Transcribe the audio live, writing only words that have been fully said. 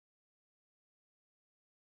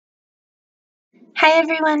Hi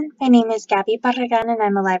everyone, my name is Gabby Barragan and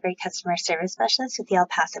I'm a Library Customer Service Specialist with the El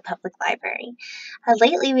Paso Public Library.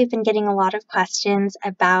 Lately we've been getting a lot of questions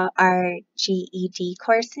about our GED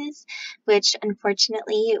courses, which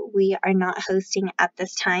unfortunately we are not hosting at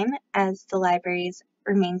this time as the libraries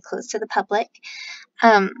remain closed to the public.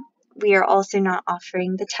 We are also not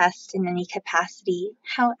offering the test in any capacity.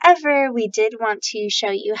 However, we did want to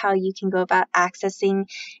show you how you can go about accessing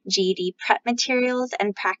GED prep materials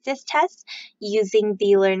and practice tests using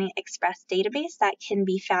the LearningExpress database that can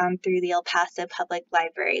be found through the El Paso Public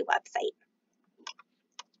Library website.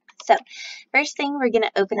 So, first thing, we're going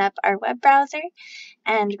to open up our web browser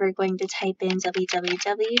and we're going to type in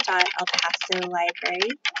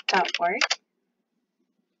www.elpasolibrary.org.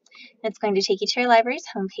 It's going to take you to our library's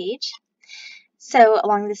homepage. So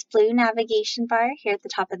along this blue navigation bar here at the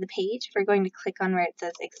top of the page, we're going to click on where it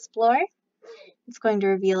says Explore. It's going to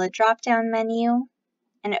reveal a drop-down menu.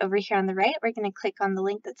 And over here on the right, we're going to click on the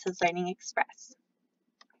link that says LearningExpress.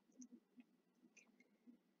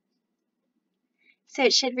 So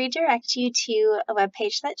it should redirect you to a web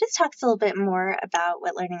page that just talks a little bit more about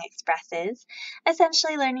what LearningExpress is.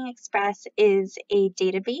 Essentially, LearningExpress is a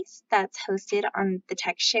database that's hosted on the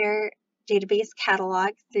TextShare database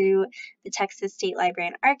catalog through the Texas State Library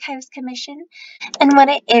and Archives Commission. And what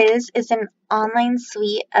it is an online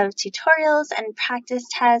suite of tutorials and practice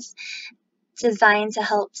tests designed to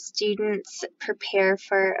help students prepare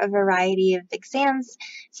for a variety of exams,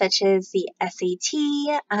 such as the SAT,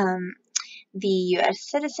 the U.S.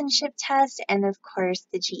 citizenship test, and of course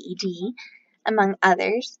the GED, among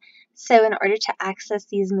others. So in order to access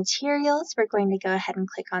these materials, we're going to go ahead and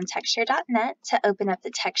click on textshare.net to open up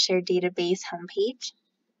the TextShare database homepage.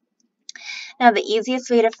 Now, the easiest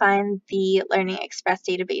way to find the LearningExpress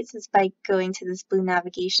database is by going to this blue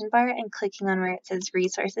navigation bar and clicking on where it says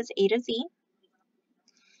Resources A to Z.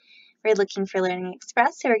 We're looking for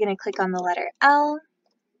LearningExpress, so we're going to click on the letter L.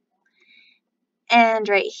 And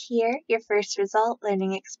right here, your first result,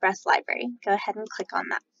 LearningExpress Library. Go ahead and click on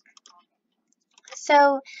that.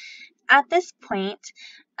 So at this point,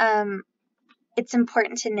 it's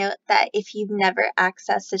important to note that if you've never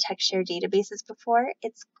accessed the TextShare databases before,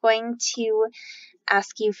 it's going to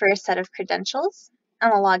ask you for a set of credentials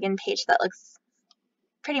on a login page that looks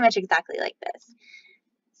pretty much exactly like this.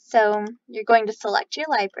 So you're going to select your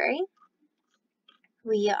library.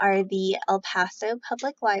 We are the El Paso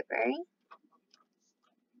Public Library.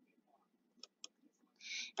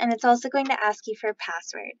 And it's also going to ask you for a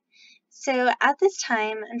password. So at this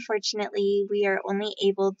time, unfortunately, we are only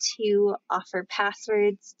able to offer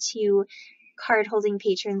passwords to card-holding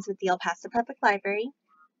patrons with the El Paso Public Library.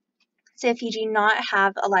 So if you do not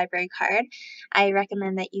have a library card, I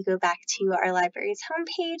recommend that you go back to our library's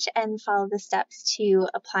homepage and follow the steps to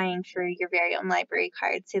applying for your very own library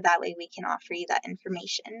card, so that way we can offer you that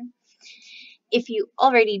information. If you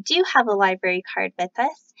already do have a library card with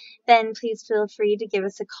us, then please feel free to give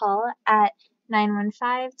us a call at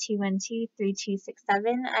 915-212-3267,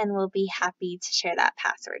 and we'll be happy to share that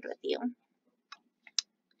password with you.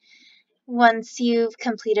 Once you've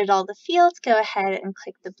completed all the fields, go ahead and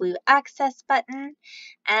click the blue Access button,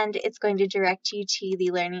 and it's going to direct you to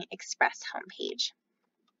the LearningExpress homepage.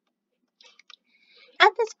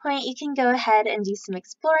 At this point, you can go ahead and do some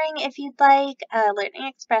exploring if you'd like.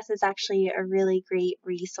 LearningExpress is actually a really great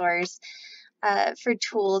resource for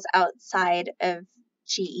tools outside of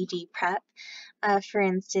GED prep. For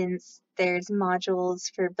instance, there's modules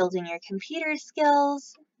for building your computer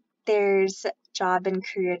skills. There's job and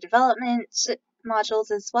career development modules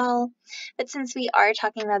as well. But since we are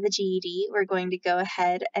talking about the GED, we're going to go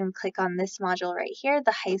ahead and click on this module right here,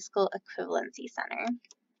 the High School Equivalency Center.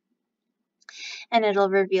 And it'll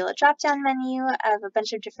reveal a drop-down menu of a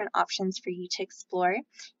bunch of different options for you to explore.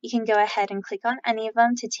 You can go ahead and click on any of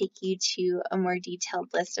them to take you to a more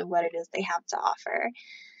detailed list of what it is they have to offer.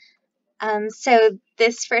 So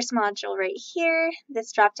this first module right here,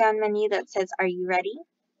 this drop-down menu that says, "Are you ready?"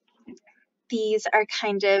 These are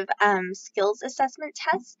kind of skills assessment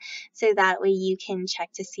tests, so that way you can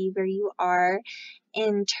check to see where you are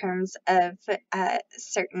in terms of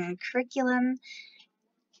certain curriculum.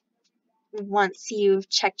 Once you've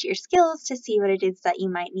checked your skills to see what it is that you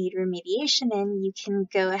might need remediation in, you can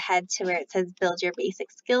go ahead to where it says Build Your Basic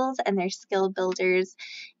Skills, and there's skill builders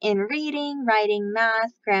in reading, writing,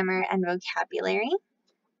 math, grammar, and vocabulary.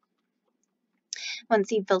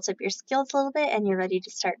 Once you've built up your skills a little bit and you're ready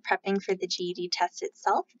to start prepping for the GED test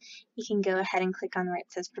itself, you can go ahead and click on where it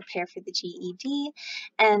says Prepare for the GED,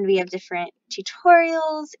 and we have different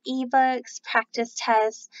tutorials, ebooks, practice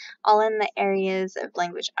tests, all in the areas of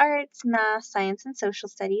language arts, math, science, and social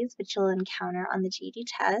studies, which you'll encounter on the GED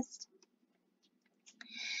test.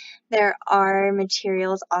 There are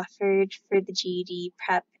materials offered for the GED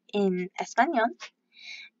Prep in Espanol.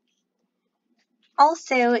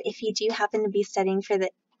 Also, if you do happen to be studying for the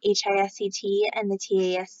HISCT and the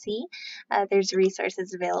TASC, there's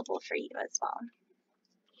resources available for you as well.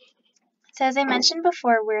 So as I mentioned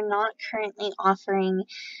before, we're not currently offering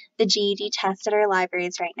the GED test at our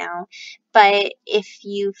libraries right now, but if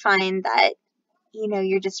you find that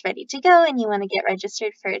you're just ready to go and you want to get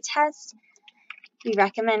registered for a test, we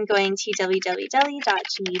recommend going to www.ged.com,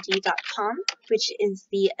 which is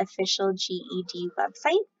the official GED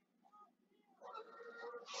website.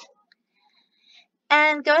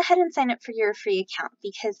 And go ahead and sign up for your free account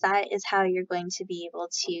because that is how you're going to be able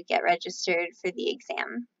to get registered for the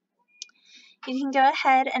exam. You can go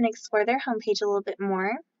ahead and explore their homepage a little bit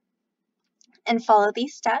more and follow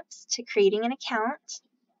these steps to creating an account.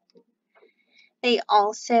 They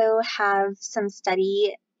also have some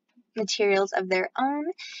study materials of their own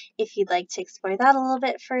if you'd like to explore that a little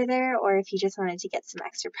bit further, or if you just wanted to get some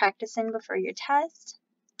extra practice in before your test.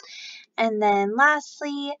 And then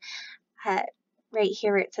lastly, right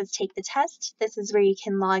here where it says take the test, this is where you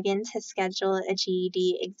can log in to schedule a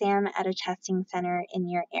GED exam at a testing center in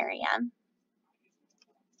your area.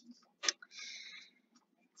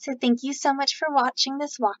 So thank you so much for watching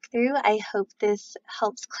this walkthrough. I hope this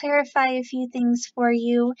helps clarify a few things for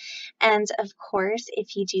you. And of course,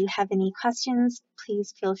 if you do have any questions,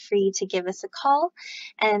 please feel free to give us a call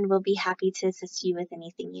and we'll be happy to assist you with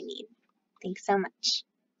anything you need. Thanks so much.